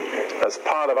as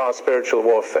part of our spiritual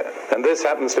warfare. And this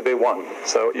happens to be one.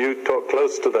 So you talk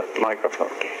close to the microphone.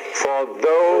 For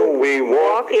though we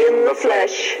walk in the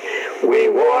flesh, we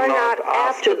war not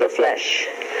after the flesh.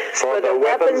 For the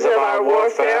weapons of our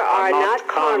warfare are not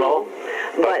carnal,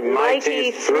 but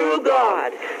mighty through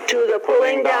God to the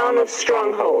pulling down of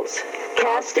strongholds,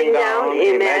 casting down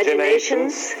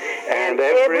imaginations, and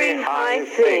every high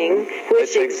thing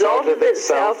which exalteth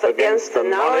itself against the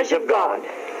knowledge of God,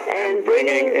 and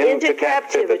bringing into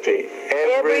captivity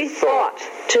every thought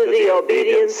to the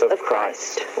obedience of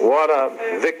Christ. What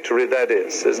a victory that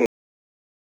is, isn't it?